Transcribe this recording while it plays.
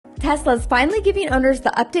Tesla's finally giving owners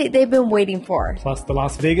the update they've been waiting for. Plus, the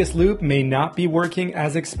Las Vegas loop may not be working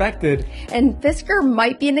as expected. And Fisker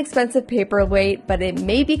might be an expensive paperweight, but it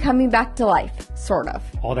may be coming back to life, sort of.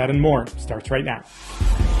 All that and more starts right now.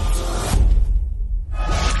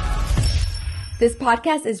 This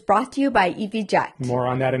podcast is brought to you by EVJet. More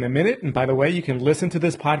on that in a minute. And by the way, you can listen to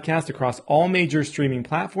this podcast across all major streaming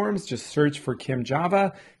platforms. Just search for Kim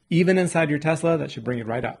Java. Even inside your Tesla, that should bring it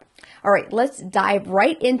right up. All right, let's dive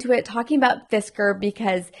right into it, talking about Fisker,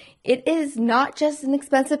 because it is not just an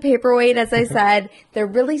expensive paperweight, as I said. They're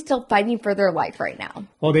really still fighting for their life right now.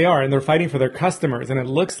 Well, they are, and they're fighting for their customers. And it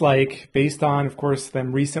looks like, based on, of course,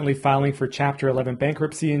 them recently filing for Chapter 11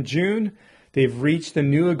 bankruptcy in June, they've reached a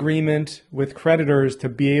new agreement with creditors to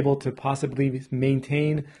be able to possibly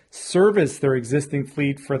maintain, service their existing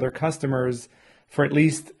fleet for their customers for at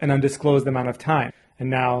least an undisclosed amount of time. And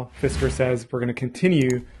now Fisker says we're going to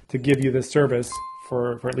continue to give you this service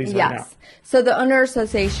for at least right now. So the owner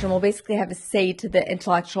association will basically have a say to the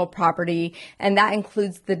intellectual property, and that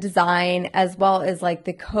includes the design as well as like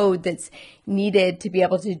the code that's needed to be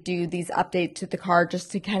able to do these updates to the car,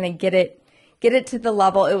 just to kind of get it to the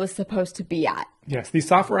level it was supposed to be at. Yes, these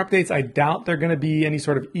software updates, I doubt they're going to be any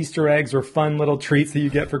sort of Easter eggs or fun little treats that you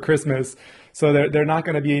get for Christmas. So they're not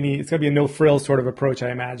going to be it's going to be a no-frills sort of approach,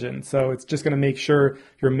 I imagine. So it's just going to make sure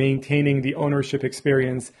you're maintaining the ownership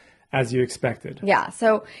experience as you expected. Yeah,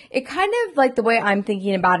 so it kind of like the way I'm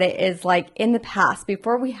thinking about it is like in the past,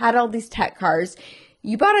 before we had all these tech cars,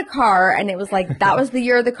 you bought a car and it was like, that was the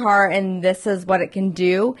year of the car and this is what it can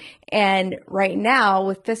do. And right now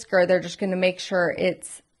with Fisker, they're just going to make sure it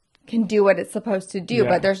can do what it's supposed to do,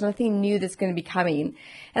 but there's nothing new that's going to be coming.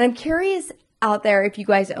 And I'm curious out there if you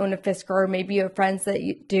guys own a Fisker, or maybe you have friends that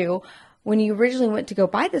you do. When you originally went to go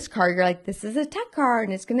buy this car, you're like, this is a tech car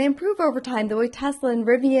and it's going to improve over time, the way Tesla and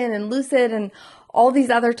Rivian and Lucid and all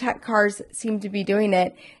these other tech cars seem to be doing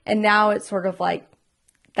it. And now it's sort of like,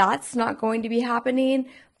 that's not going to be happening,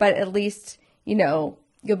 but at least, you know,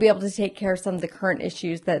 you'll be able to take care of some of the current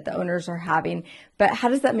issues that the owners are having. But how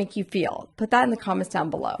does that make you feel? Put that in the comments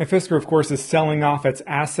down below. And Fisker, of course, is selling off its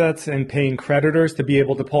assets and paying creditors to be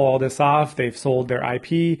able to pull all this off. They've sold their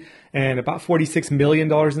IP and about $46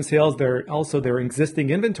 million in sales. They're also their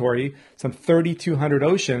existing inventory, some 3,200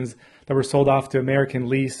 Oceans that were sold off to American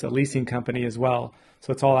Lease, a leasing company as well.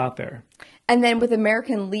 So it's all out there. And then with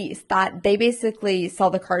American Lease, that they basically sell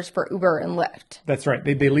the cars for Uber and Lyft. That's right.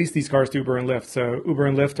 They lease these cars to Uber and Lyft. So Uber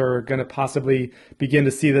and Lyft are going to possibly begin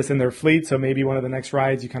to see this in their fleet. So maybe one of the next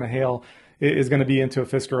rides you kind of hail is going to be into a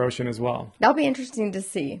Fisker Ocean as well. That'll be interesting to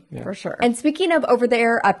see, for sure. And speaking of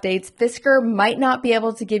over-the-air updates, Fisker might not be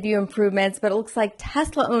able to give you improvements, but it looks like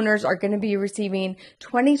Tesla owners are going to be receiving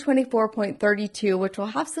 2024.32, which will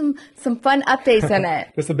have some fun updates in it.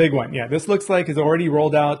 This is a big one. Yeah, this looks like it's already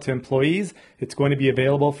rolled out to employees. It's going to be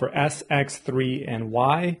available for S, X, 3, and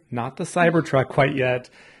Y, not the Cybertruck quite yet.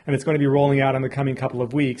 And it's going to be rolling out in the coming couple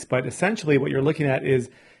of weeks. But essentially what you're looking at is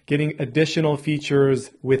getting additional features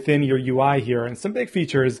within your UI here, and some big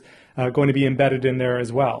features going to be embedded in there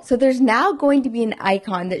as well. So there's now going to be an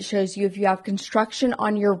icon that shows you if you have construction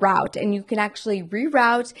on your route, and you can actually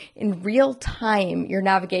reroute in real time your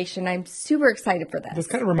navigation. I'm super excited for this. This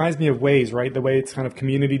kind of reminds me of Waze, right? The way it's kind of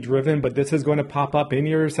community driven, but this is going to pop up in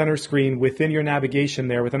your center screen within your navigation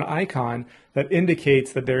there with an icon that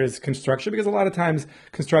indicates that there is construction, because a lot of times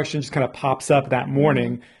construction just kind of pops up that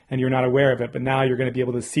morning and you're not aware of it. But now you're going to be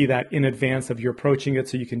able to see that in advance of you approaching it,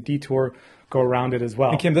 so you can detour, go around it as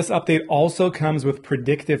well. And Kim, this update also comes with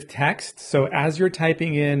predictive text. So as you're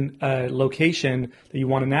typing in a location that you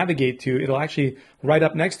want to navigate to, it'll actually right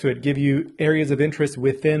up next to it give you areas of interest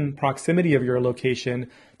within proximity of your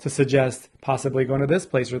location to suggest possibly going to this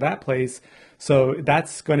place or that place. So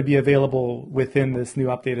that's going to be available within this new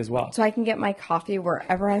update as well. So I can get my coffee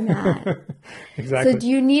wherever I'm at. Exactly. So do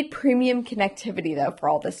you need premium connectivity, though, for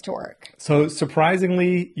all this to work? So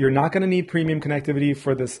surprisingly, you're not going to need premium connectivity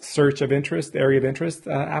for this search of interest, area of interest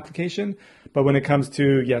application. But when it comes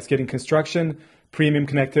to, yes, getting construction, premium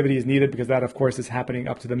connectivity is needed, because that, of course, is happening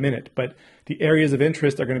up to the minute. But the areas of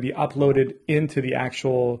interest are going to be uploaded into the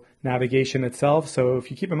actual navigation itself. So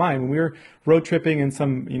if you keep in mind, when we're road tripping in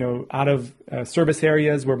some, out of service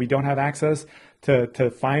areas where we don't have access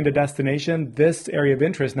to find a destination, this area of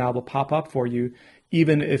interest now will pop up for you,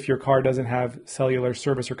 even if your car doesn't have cellular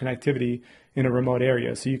service or connectivity in a remote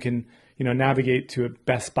area. So you can, navigate to a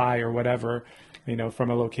Best Buy or whatever,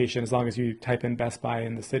 from a location, as long as you type in Best Buy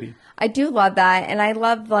in the city. I do love that. And I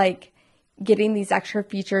love getting these extra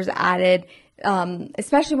features added,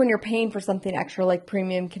 especially when you're paying for something extra like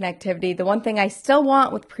premium connectivity. The one thing I still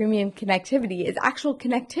want with premium connectivity is actual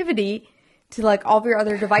connectivity to like all of your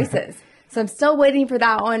other devices. So I'm still waiting for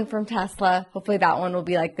that one from Tesla. Hopefully that one will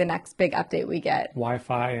be like the next big update we get.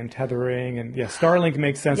 Wi-Fi and tethering. And yeah, Starlink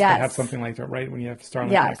makes sense to have something like that, right? When you have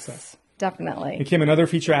Starlink access. Definitely. And Kim, another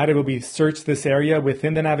feature added will be search this area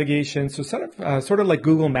within the navigation. So sort of like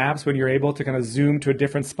Google Maps, when you're able to kind of zoom to a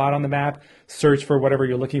different spot on the map, search for whatever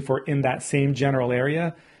you're looking for in that same general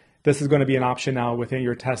area. This is going to be an option now within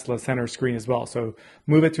your Tesla center screen as well. So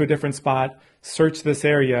move it to a different spot, search this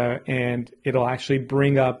area, and it'll actually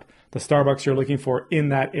bring up the Starbucks you're looking for in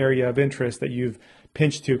that area of interest that you've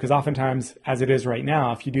pinched to. Because oftentimes, as it is right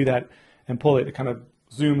now, if you do that and pull it, it kind of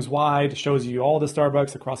zooms wide, shows you all the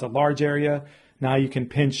Starbucks across a large area. Now you can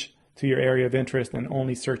pinch to your area of interest and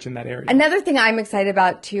only search in that area. Another thing I'm excited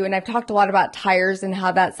about too, and I've talked a lot about tires and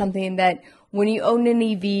how that's something that when you own an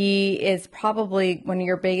EV is probably one of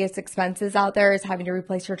your biggest expenses out there is having to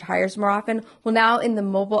replace your tires more often. Well, now in the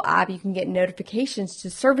mobile app, you can get notifications to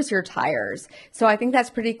service your tires. So I think that's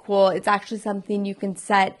pretty cool. It's actually something you can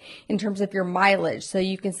set in terms of your mileage. So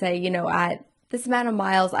you can say, at this amount of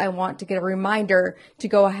miles, I want to get a reminder to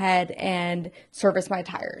go ahead and service my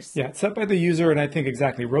tires. Yeah, it's set by the user, and I think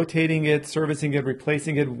exactly rotating it, servicing it,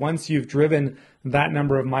 replacing it. Once you've driven that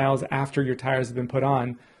number of miles after your tires have been put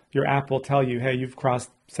on, your app will tell you, hey, you've crossed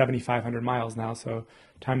 7,500 miles now, so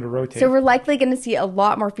time to rotate. So we're likely going to see a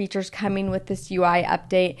lot more features coming with this UI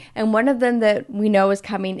update. And one of them that we know is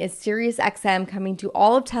coming is Sirius XM coming to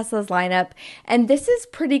all of Tesla's lineup. And this is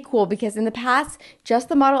pretty cool because in the past, just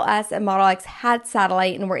the Model S and Model X had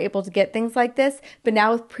satellite and were able to get things like this. But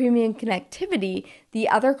now with premium connectivity, the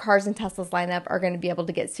other cars in Tesla's lineup are going to be able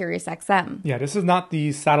to get Sirius XM. Yeah, this is not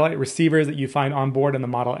the satellite receivers that you find on board in the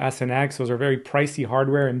Model S and X. Those are very pricey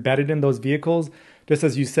hardware embedded in those vehicles. Just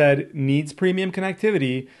as you said, needs premium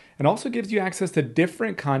connectivity and also gives you access to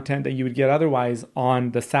different content that you would get otherwise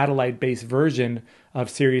on the satellite-based version of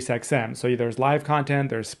Sirius XM. So there's live content,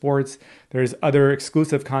 there's sports, there's other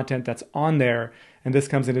exclusive content that's on there, and this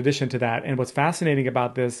comes in addition to that. And what's fascinating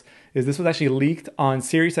about this is this was actually leaked on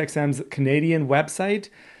Sirius XM's Canadian website.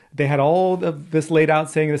 They had all of this laid out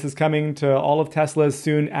saying this is coming to all of Tesla as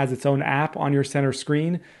soon as its own app on your center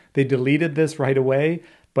screen. They deleted this right away.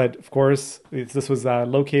 But of course, this was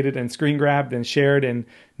located and screen grabbed and shared, and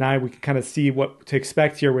now we can kind of see what to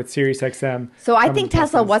expect here with Sirius XM. So I think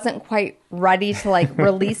Tesla wasn't quite ready to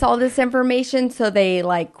release all this information, so they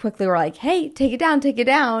quickly were like, "Hey, take it down, take it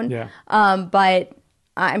down." Yeah. But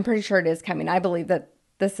I'm pretty sure it is coming. I believe that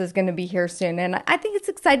this is going to be here soon, and I think it's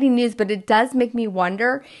exciting news. But it does make me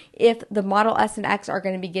wonder if the Model S and X are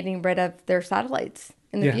going to be getting rid of their satellites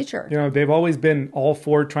in the future. They've always been all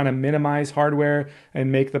for trying to minimize hardware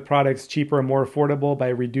and make the products cheaper and more affordable by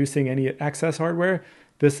reducing any excess hardware.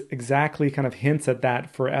 This exactly kind of hints at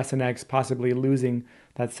that for S and X possibly losing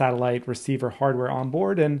that satellite receiver hardware on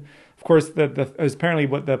board. And of course, apparently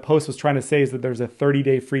what the post was trying to say is that there's a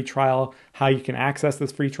 30-day free trial, how you can access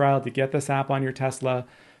this free trial to get this app on your Tesla.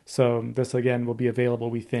 So this, again, will be available,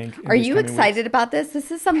 we think. Are you excited about this? This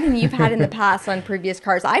is something you've had in the past on previous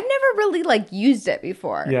cars. I've never really used it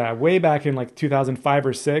before. Yeah, way back in 2005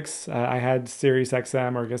 or 6, I had Sirius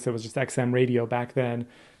XM, or I guess it was just XM radio back then.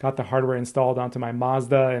 Got the hardware installed onto my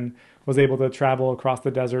Mazda and was able to travel across the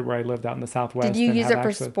desert where I lived out in the Southwest. Did you use it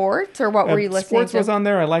for sports, or what were you listening to? Sports was on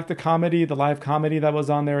there. I liked the live comedy that was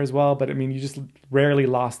on there as well. But I mean, you just rarely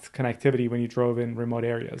lost connectivity when you drove in remote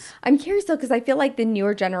areas. I'm curious though, because I feel like the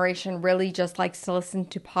newer generation really just likes to listen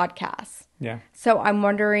to podcasts. Yeah. So I'm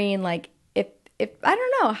wondering if I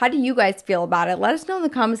don't know, how do you guys feel about it? Let us know in the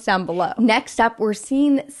comments down below. Next up, we're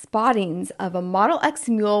seeing spottings of a Model X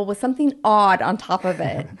mule with something odd on top of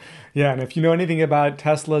it. Yeah, and if you know anything about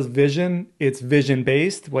Tesla's vision, it's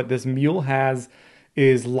vision-based. What this mule has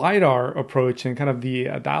is LiDAR approach and kind of the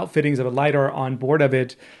outfittings of a LiDAR on board of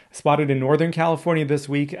it. Spotted in Northern California this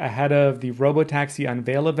week ahead of the Robotaxi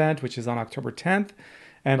unveil event, which is on October 10th.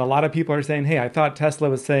 And a lot of people are saying, hey, I thought Tesla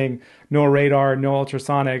was saying no radar, no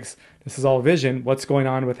ultrasonics. This is all vision. What's going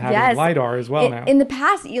on with having LiDAR as well now? In the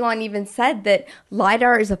past, Elon even said that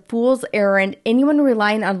LiDAR is a fool's errand. Anyone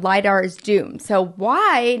relying on LiDAR is doomed. So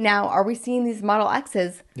why now are we seeing these Model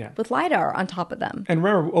X's with LiDAR on top of them? And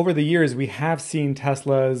remember, over the years, we have seen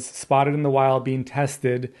Teslas spotted in the wild being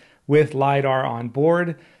tested with LiDAR on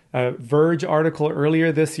board. A Verge article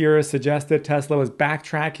earlier this year suggested Tesla was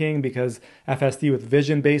backtracking because FSD with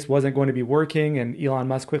vision-based wasn't going to be working, and Elon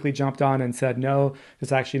Musk quickly jumped on and said, no,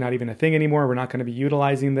 it's actually not even a thing anymore. We're not going to be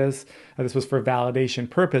utilizing this. This was for validation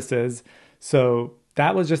purposes. So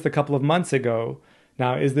that was just a couple of months ago.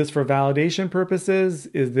 Now, is this for validation purposes?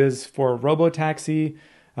 Is this for Robotaxi?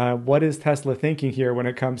 What is Tesla thinking here when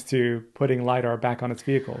it comes to putting LiDAR back on its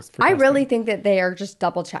vehicles? I really think that they are just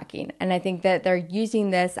double checking. And I think that they're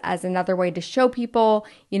using this as another way to show people,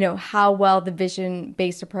 how well the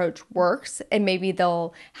vision-based approach works. And maybe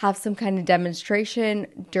they'll have some kind of demonstration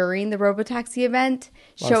during the Robotaxi event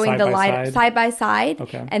showing the LiDAR side by side.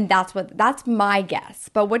 Okay. And that's my guess.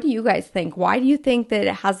 But what do you guys think? Why do you think that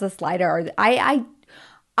it has this LiDAR?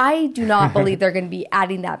 I do not believe they're going to be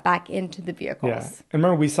adding that back into the vehicles. Yeah. And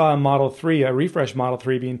remember, we saw a refresh Model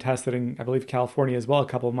 3 being tested in, I believe, California as well a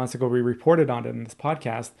couple of months ago. We reported on it in this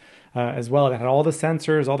podcast as well. It had all the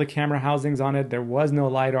sensors, all the camera housings on it. There was no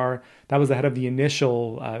LiDAR. That was ahead of the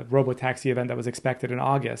initial Robotaxi event that was expected in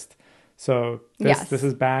August. So this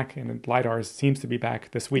is back, and LiDAR seems to be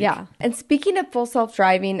back this week. Yeah. And speaking of full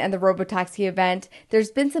self-driving and the Robotaxi event,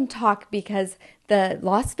 there's been some talk because the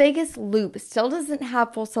Las Vegas loop still doesn't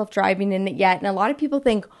have full self-driving in it yet. And a lot of people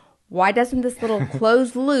think, why doesn't this little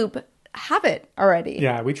closed loop have it already?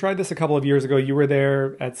 Yeah, we tried this a couple of years ago. You were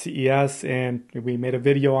there at CES, and we made a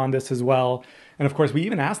video on this as well. And of course, we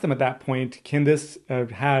even asked them at that point, can this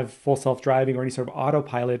have full self-driving or any sort of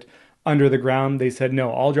autopilot under the ground? They said no,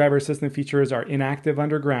 all driver assistant features are inactive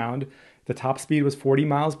underground. The top speed was 40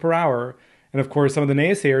 miles per hour. And of course, some of the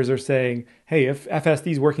naysayers are saying, hey, if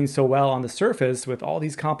FSD is working so well on the surface with all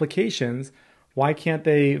these complications, why can't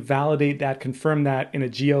they validate that, confirm that in a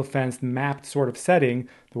geofenced, mapped sort of setting,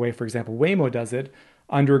 the way, for example, Waymo does it,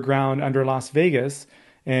 underground, under Las Vegas?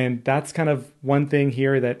 And that's kind of one thing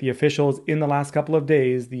here that the officials in the last couple of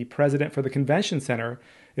days, the president for the convention center,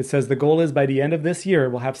 it says the goal is by the end of this year,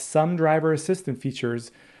 we'll have some driver assistant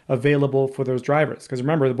features available for those drivers. Because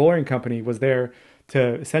remember, the Boring Company was there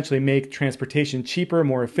to essentially make transportation cheaper,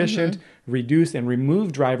 more efficient, reduce and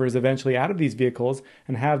remove drivers eventually out of these vehicles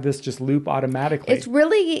and have this just loop automatically. It's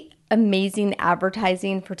really amazing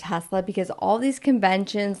advertising for Tesla because all these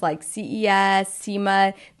conventions like CES,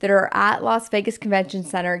 SEMA that are at Las Vegas Convention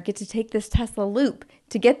Center get to take this Tesla loop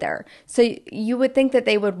to get there. So you would think that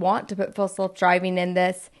they would want to put full self-driving in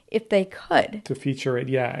this if they could. To feature it,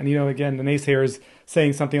 yeah. And, again, the naysayers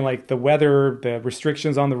saying something like the weather, the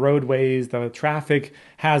restrictions on the roadways, the traffic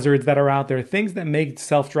hazards that are out there, things that make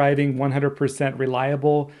self-driving 100%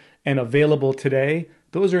 reliable and available today,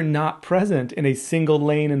 those are not present in a single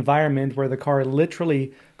lane environment where the car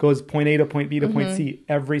literally goes point A to point B to point C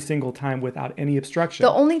every single time without any obstruction.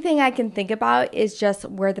 The only thing I can think about is just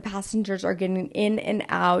where the passengers are getting in and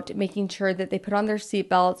out, making sure that they put on their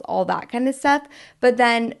seatbelts, all that kind of stuff. But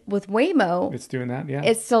then with Waymo, it's doing that, yeah.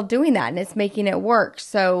 It's still doing that and it's making it work.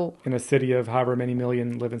 So in a city of however many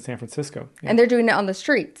million live in San Francisco. Yeah. And they're doing it on the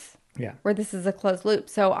streets. Yeah. Where this is a closed loop.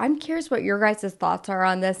 So I'm curious what your guys' thoughts are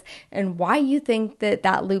on this and why you think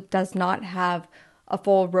that loop does not have a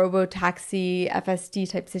full Robotaxi FSD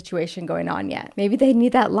type situation going on yet. Maybe they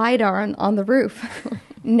need that LiDAR on the roof.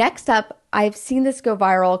 Next up, I've seen this go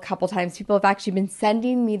viral a couple times. People have actually been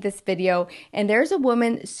sending me this video, and there's a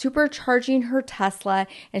woman supercharging her Tesla,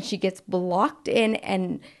 and she gets blocked in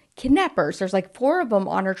and kidnappers. There's like 4 of them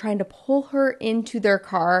on her trying to pull her into their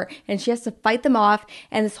car, and she has to fight them off.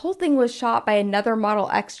 And this whole thing was shot by another Model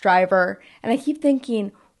X driver. And I keep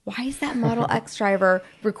thinking, why is that Model X driver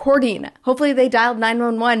recording? Hopefully they dialed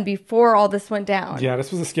 911 before all this went down. Yeah,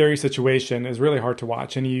 this was a scary situation. It was really hard to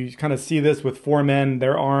watch. And you kind of see this with 4 men.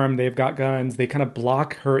 They're armed. They've got guns. They kind of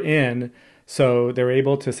block her in. So they're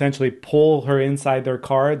able to essentially pull her inside their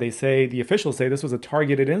car. The officials say this was a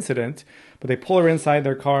targeted incident, but they pull her inside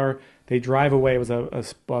their car. They drive away. It was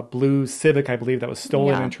a blue Civic, I believe, that was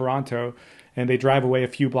stolen in Toronto. And they drive away a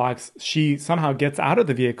few blocks. She somehow gets out of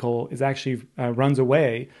the vehicle, runs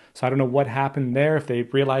away. So I don't know what happened there. If they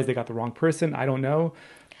realized they got the wrong person, I don't know.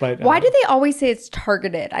 But why do they always say it's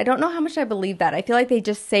targeted? I don't know how much I believe that. I feel like they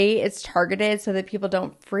just say it's targeted so that people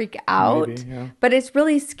don't freak out. Maybe, yeah. But it's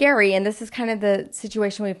really scary. And this is kind of the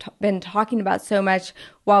situation we've been talking about so much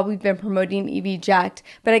while we've been promoting EVject.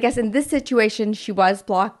 But I guess in this situation, she was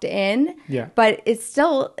blocked in. Yeah. But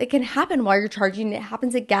it can happen while you're charging. It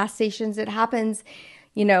happens at gas stations. It happens,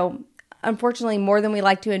 unfortunately, more than we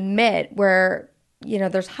like to admit, where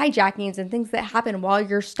there's hijackings and things that happen while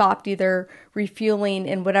you're stopped, either refueling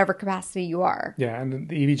in whatever capacity you are. Yeah, and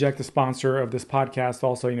the EVject, the sponsor of this podcast,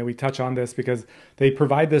 also, we touch on this because they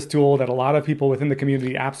provide this tool that a lot of people within the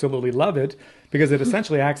community absolutely love it because it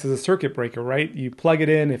essentially acts as a circuit breaker, right? You plug it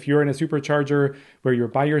in if you're in a supercharger where you're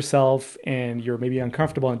by yourself and you're maybe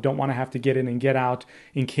uncomfortable and don't want to have to get in and get out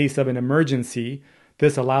in case of an emergency.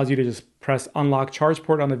 This allows you to just press unlock charge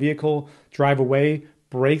port on the vehicle, drive away,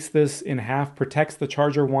 breaks this in half, protects the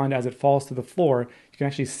charger wand as it falls to the floor. You can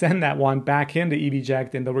actually send that wand back into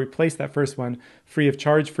EVject and they'll replace that first one free of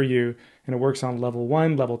charge for you. And it works on level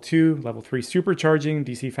 1, level 2, level 3 supercharging,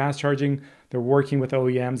 DC fast charging. They're working with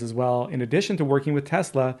OEMs as well, in addition to working with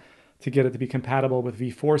Tesla to get it to be compatible with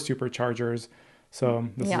V4 superchargers. So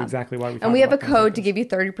this is exactly why we have a code to give you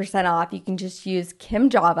 30% off. You can just use Kim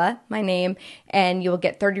Java, my name, and you'll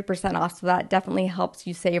get 30% off. So that definitely helps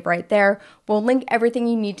you save right there. We'll link everything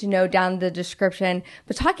you need to know down in the description.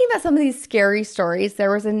 But talking about some of these scary stories,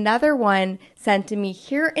 there was another one sent to me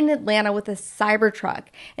here in Atlanta with a Cybertruck.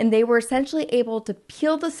 And they were essentially able to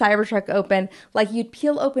peel the Cybertruck open like you'd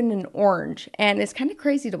peel open an orange. And it's kind of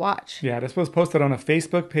crazy to watch. Yeah, this was posted on a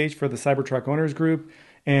Facebook page for the Cybertruck owners group.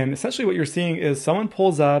 And essentially what you're seeing is someone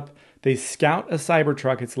pulls up, they scout a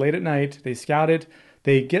Cybertruck, it's late at night, they scout it,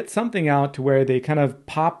 they get something out to where they kind of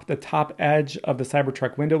pop the top edge of the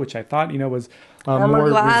Cybertruck window, which I thought, was more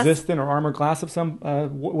resistant or armor glass of some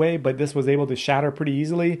way, but this was able to shatter pretty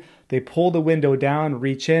easily. They pull the window down,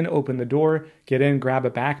 reach in, open the door, get in, grab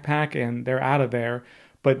a backpack, and they're out of there.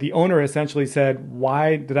 But the owner essentially said,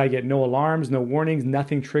 why did I get no alarms, no warnings,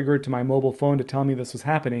 nothing triggered to my mobile phone to tell me this was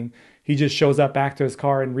happening? He just shows up back to his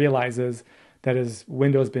car and realizes that his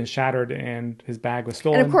window's been shattered and his bag was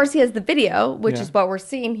stolen. And of course he has the video, which is what we're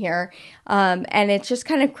seeing here. And it's just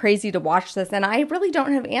kind of crazy to watch this. And I really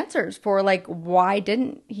don't have answers for why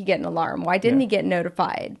didn't he get an alarm? Why didn't he get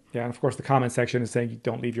notified? Yeah, and of course the comment section is saying you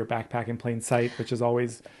don't leave your backpack in plain sight, which is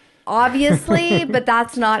always... Obviously, but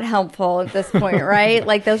that's not helpful at this point,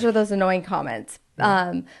 right? Those are those annoying comments.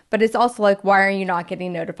 But it's also why are you not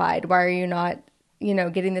getting notified? Why are you not,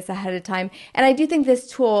 getting this ahead of time? And I do think this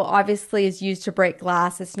tool obviously is used to break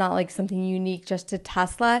glass. It's not something unique just to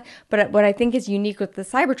Tesla. But what I think is unique with the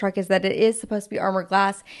Cybertruck is that it is supposed to be armored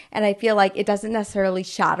glass. And I feel like it doesn't necessarily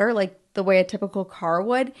shatter the way a typical car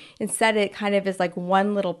would. Instead, it kind of is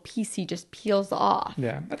one little piece he just peels off.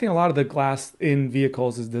 Yeah, I think a lot of the glass in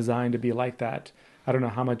vehicles is designed to be like that. I don't know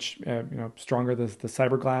how much stronger the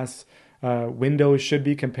fiberglass windows should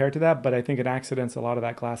be compared to that, but I think in accidents, a lot of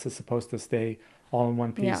that glass is supposed to stay all in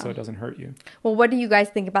one piece so it doesn't hurt you. Well, what do you guys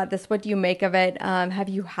think about this? What do you make of it? Have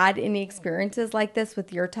you had any experiences like this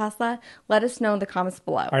with your Tesla? Let us know in the comments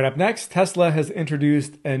below. All right, up next, Tesla has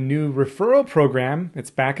introduced a new referral program. It's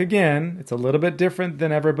back again. It's a little bit different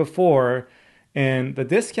than ever before. And the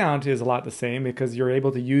discount is a lot the same because you're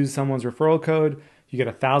able to use someone's referral code. You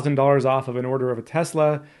get $1,000 off of an order of a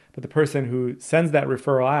Tesla, but the person who sends that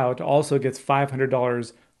referral out also gets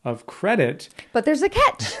 $500 of credit. But there's a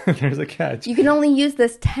catch. There's a catch. You can only use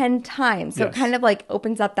this 10 times. So it kind of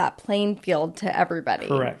opens up that playing field to everybody.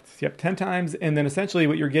 Correct. Yep, 10 times. And then essentially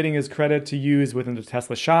what you're getting is credit to use within the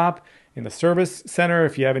Tesla shop, in the service center,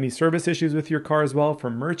 if you have any service issues with your car as well, for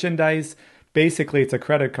merchandise. Basically, it's a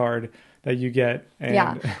credit card that you get. And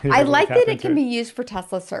I like that it can be used for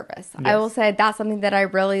Tesla service. Yes. I will say that's something that I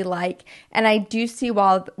really like. And I do see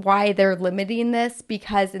why they're limiting this,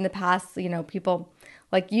 because in the past, people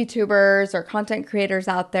like YouTubers or content creators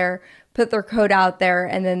out there put their code out there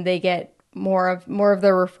and then they get more of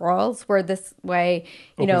their referrals, where this way,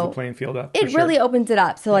 opens the playing field up. It really opens it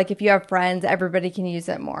up. So if you have friends, everybody can use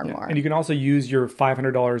it more and more. And you can also use your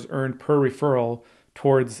 $500 earned per referral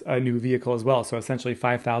towards a new vehicle as well. So essentially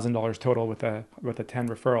 $5,000 total with the 10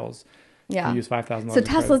 referrals. Yeah. You use $5,000. So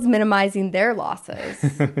Tesla's minimizing their losses.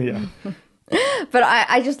 Yeah. But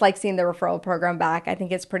I just like seeing the referral program back. I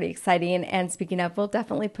think it's pretty exciting. And speaking of, we'll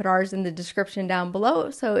definitely put ours in the description down below.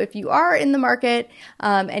 So if you are in the market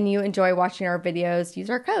and you enjoy watching our videos, use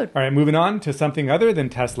our code. All right, moving on to something other than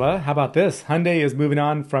Tesla. How about this? Hyundai is moving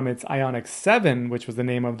on from its Ioniq 7, which was the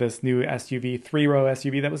name of this new SUV, three-row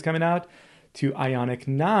SUV that was coming out, to Ioniq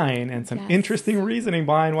 9, and some interesting reasoning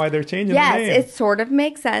behind why they're changing the name. Yes, it sort of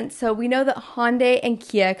makes sense. So we know that Hyundai and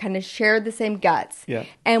Kia kind of share the same guts. Yeah.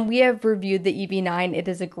 And we have reviewed the EV9. It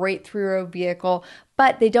is a great three-row vehicle,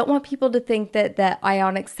 but they don't want people to think that the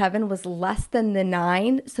Ioniq 7 was less than the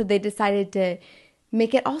 9, so they decided to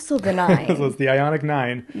make it also the 9. So it's the Ioniq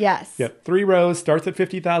 9. Yes. Yep. 3 rows, starts at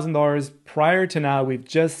 $50,000. Prior to now, we've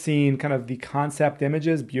just seen kind of the concept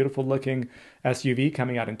images, beautiful looking SUV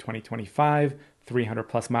coming out in 2025, 300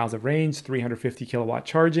 plus miles of range, 350 kilowatt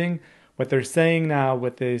charging. What they're saying now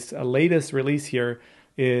with this latest release here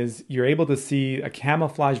is you're able to see a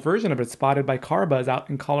camouflage version of it spotted by Carbuzz out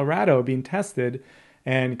in Colorado being tested,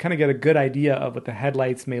 and kind of get a good idea of what the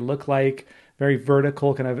headlights may look like, very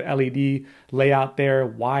vertical kind of LED layout there,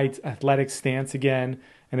 wide athletic stance again.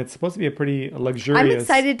 And it's supposed to be a pretty luxurious I'm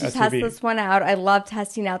excited to SUV. test this one out. I love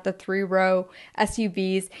testing out the 3-row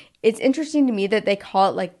SUVs. It's interesting to me that they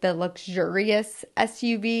call it like the luxurious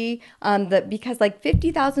SUV, because like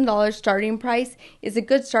 $50,000 starting price is a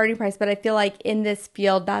good starting price. But I feel like in this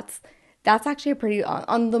field, that's actually a pretty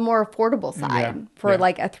on the more affordable side for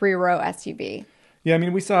like a 3-row SUV. Yeah, I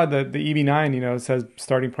mean, we saw the EV9, it says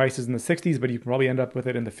starting prices in the 60s, but you can probably end up with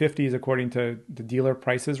it in the 50s according to the dealer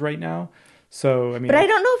prices right now. So, I mean, but I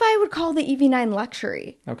don't know if I would call the EV9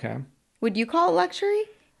 luxury. Okay. Would you call it luxury?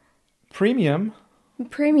 Premium,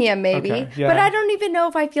 maybe. Okay, yeah. But I don't even know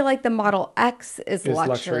if I feel like the Model X is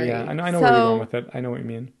luxury. Yeah, I know where you're going with it. I know what you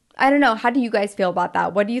mean. I don't know. How do you guys feel about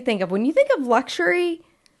that? What do you think of when you think of luxury?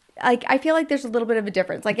 Like, I feel like there's a little bit of a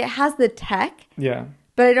difference. Like, it has the tech. Yeah.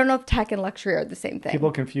 But I don't know if tech and luxury are the same thing.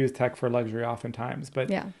 People confuse tech for luxury oftentimes, but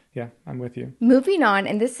yeah, I'm with you. Moving on,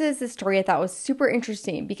 and this is a story I thought was super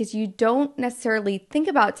interesting because you don't necessarily think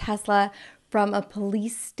about Tesla from a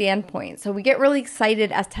police standpoint. So we get really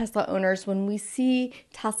excited as Tesla owners when we see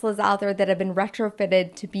Teslas out there that have been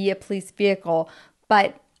retrofitted to be a police vehicle.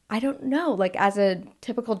 But I don't know, like as a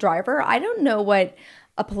typical driver, I don't know what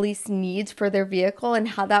a police needs for their vehicle and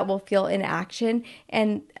how that will feel in action.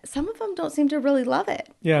 And some of them don't seem to really love it.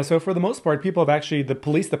 Yeah, so for the most part, people have actually, the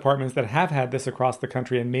police departments that have had this across the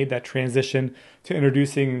country and made that transition to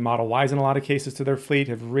introducing Model Ys in a lot of cases to their fleet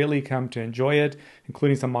have really come to enjoy it,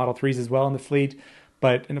 including some Model 3s as well in the fleet.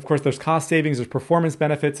 And of course, there's cost savings, there's performance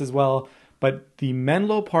benefits as well. But the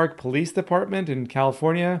Menlo Park Police Department in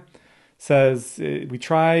California says, we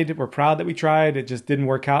tried, we're proud that we tried, it just didn't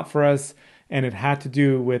work out for us. And it had to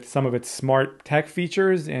do with some of its smart tech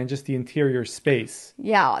features and just the interior space.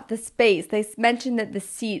 Yeah, the space. They mentioned that the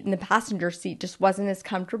seat in the passenger seat just wasn't as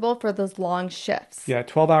comfortable for those long shifts. Yeah,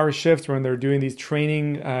 12-hour shifts when they're doing these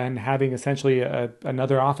training and having essentially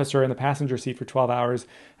another officer in the passenger seat for 12 hours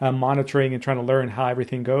monitoring and trying to learn how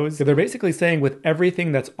everything goes. So they're basically saying with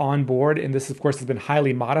everything that's on board, and this of course has been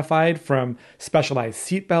highly modified from specialized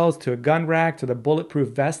seat belts to a gun rack to the bulletproof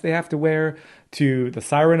vest they have to wear, to the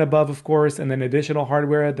siren above, of course, and then additional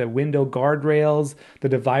hardware, the window guardrails, the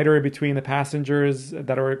divider between the passengers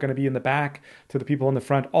that are going to be in the back to the people in the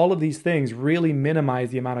front. All of these things really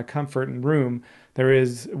minimize the amount of comfort and room there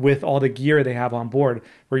is with all the gear they have on board,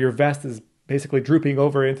 where your vest is basically drooping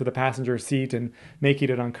over into the passenger seat and making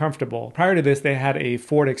it uncomfortable. Prior to this, they had a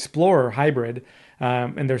Ford Explorer hybrid,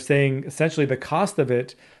 and they're saying essentially the cost of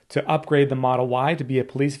it to upgrade the Model Y to be a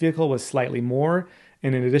police vehicle was slightly more.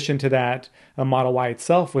 And in addition to that, a Model Y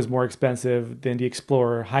itself was more expensive than the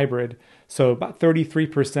Explorer hybrid. So about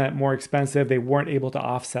 33% more expensive. They weren't able to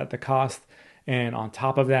offset the cost. And on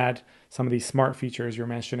top of that, some of these smart features you're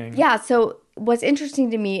mentioning. Yeah, so what's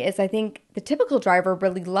interesting to me is I think the typical driver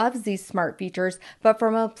really loves these smart features, but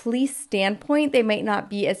from a police standpoint, they might not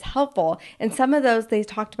be as helpful. And some of those, they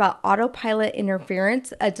talked about autopilot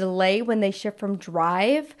interference, a delay when they shift from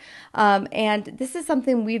drive. And this is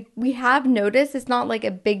something we have noticed. It's not like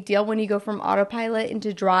a big deal when you go from autopilot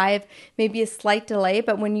into drive, maybe a slight delay,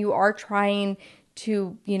 but when you are trying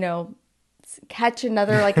to, catch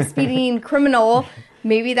another like a speeding criminal,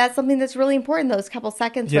 maybe that's something that's really important, those couple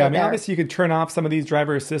seconds. Yeah, right I mean, there. obviously you could turn off some of these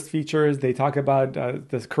driver assist features. They talk about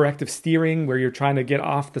this corrective steering where you're trying to get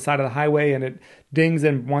off the side of the highway and it dings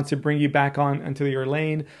and wants to bring you back on into your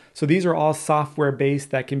lane. So these are all software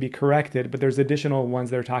based that can be corrected, but there's additional ones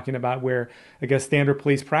they're talking about where I guess standard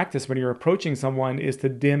police practice when you're approaching someone is to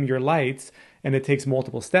dim your lights, and it takes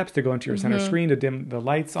multiple steps to go into your center screen to dim the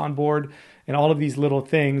lights on board. And all of these little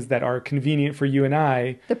things that are convenient for you and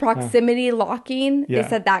I. The proximity locking, they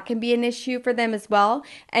said that can be an issue for them as well.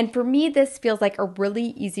 And for me, this feels like a really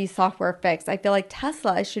easy software fix. I feel like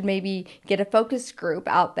Tesla should maybe get a focus group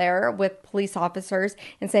out there with police officers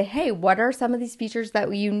and say, hey, what are some of these features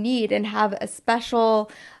that you need, and have a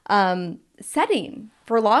special setting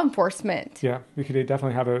for law enforcement. Yeah, we could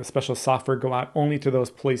definitely have a special software go out only to those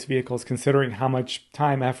police vehicles, considering how much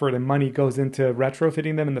time, effort, and money goes into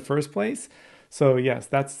retrofitting them in the first place. So yes,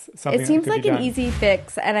 that's something. It seems that could like be an easy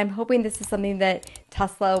fix, and I'm hoping this is something that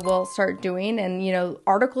Tesla will start doing. And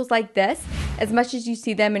articles like this, as much as you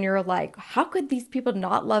see them and you're like, how could these people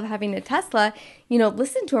not love having a Tesla?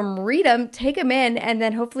 Listen to them, read them, take them in, and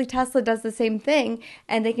then hopefully Tesla does the same thing,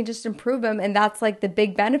 and they can just improve them. And that's like the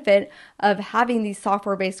big benefit of having these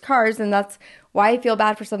software-based cars, and that's why I feel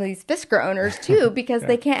bad for some of these Fisker owners too, because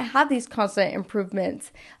they can't have these constant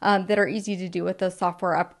improvements that are easy to do with those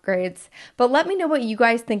software upgrades. But let me know what you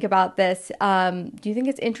guys think about this. Do you think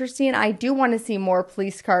it's interesting? I do want to see more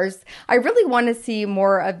police cars. I really want to see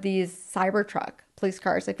more of these Cybertruck police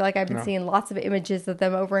cars. I feel like I've been seeing lots of images of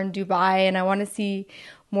them over in Dubai, and I want to see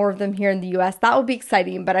more of them here in the U.S. That will be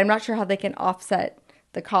exciting, but I'm not sure how they can offset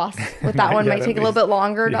the cost with that one. Might take a little bit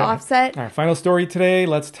longer to offset. All right, final story today.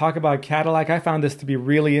 Let's talk about Cadillac. I found this to be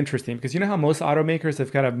really interesting because you know how most automakers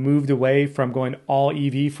have kind of moved away from going all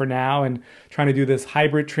EV for now and trying to do this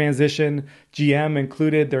hybrid transition. GM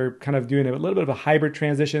included, they're kind of doing a little bit of a hybrid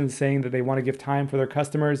transition, saying that they want to give time for their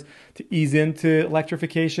customers to ease into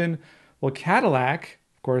electrification. Well, Cadillac,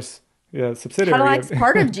 of course, subsidiary. Cadillac's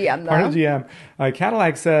part of GM, though. Part of GM.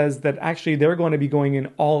 Cadillac says that actually they're going to be going in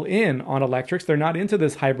all in on electrics. They're not into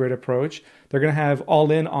this hybrid approach. They're going to have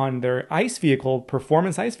all in on their ICE vehicle,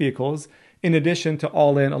 performance ICE vehicles, in addition to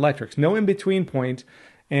all in electrics. No in between point.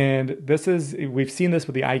 And we've seen this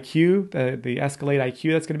with the IQ, the Escalade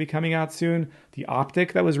IQ that's going to be coming out soon, the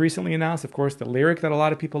Optic that was recently announced, of course, the Lyriq that a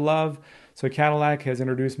lot of people love. So Cadillac has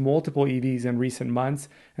introduced multiple EVs in recent months,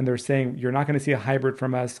 and they're saying you're not going to see a hybrid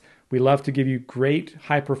from us. We love to give you great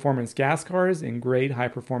high-performance gas cars and great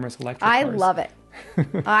high-performance electric cars. I love it.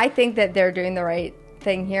 I think that they're doing the right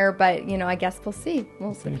thing here, but, I guess we'll see.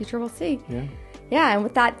 The future will see. Yeah, and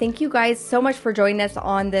with that, thank you guys so much for joining us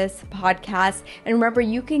on this podcast. And remember,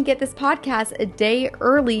 you can get this podcast a day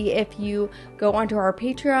early if you go onto our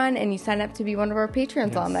Patreon and you sign up to be one of our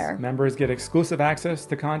patrons on there. Members get exclusive access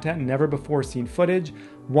to content, never before seen footage,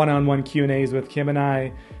 one-on-one Q&As with Kim and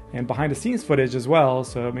I, and behind the scenes footage as well.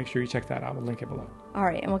 So make sure you check that out. We'll link it below. All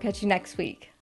right, and we'll catch you next week.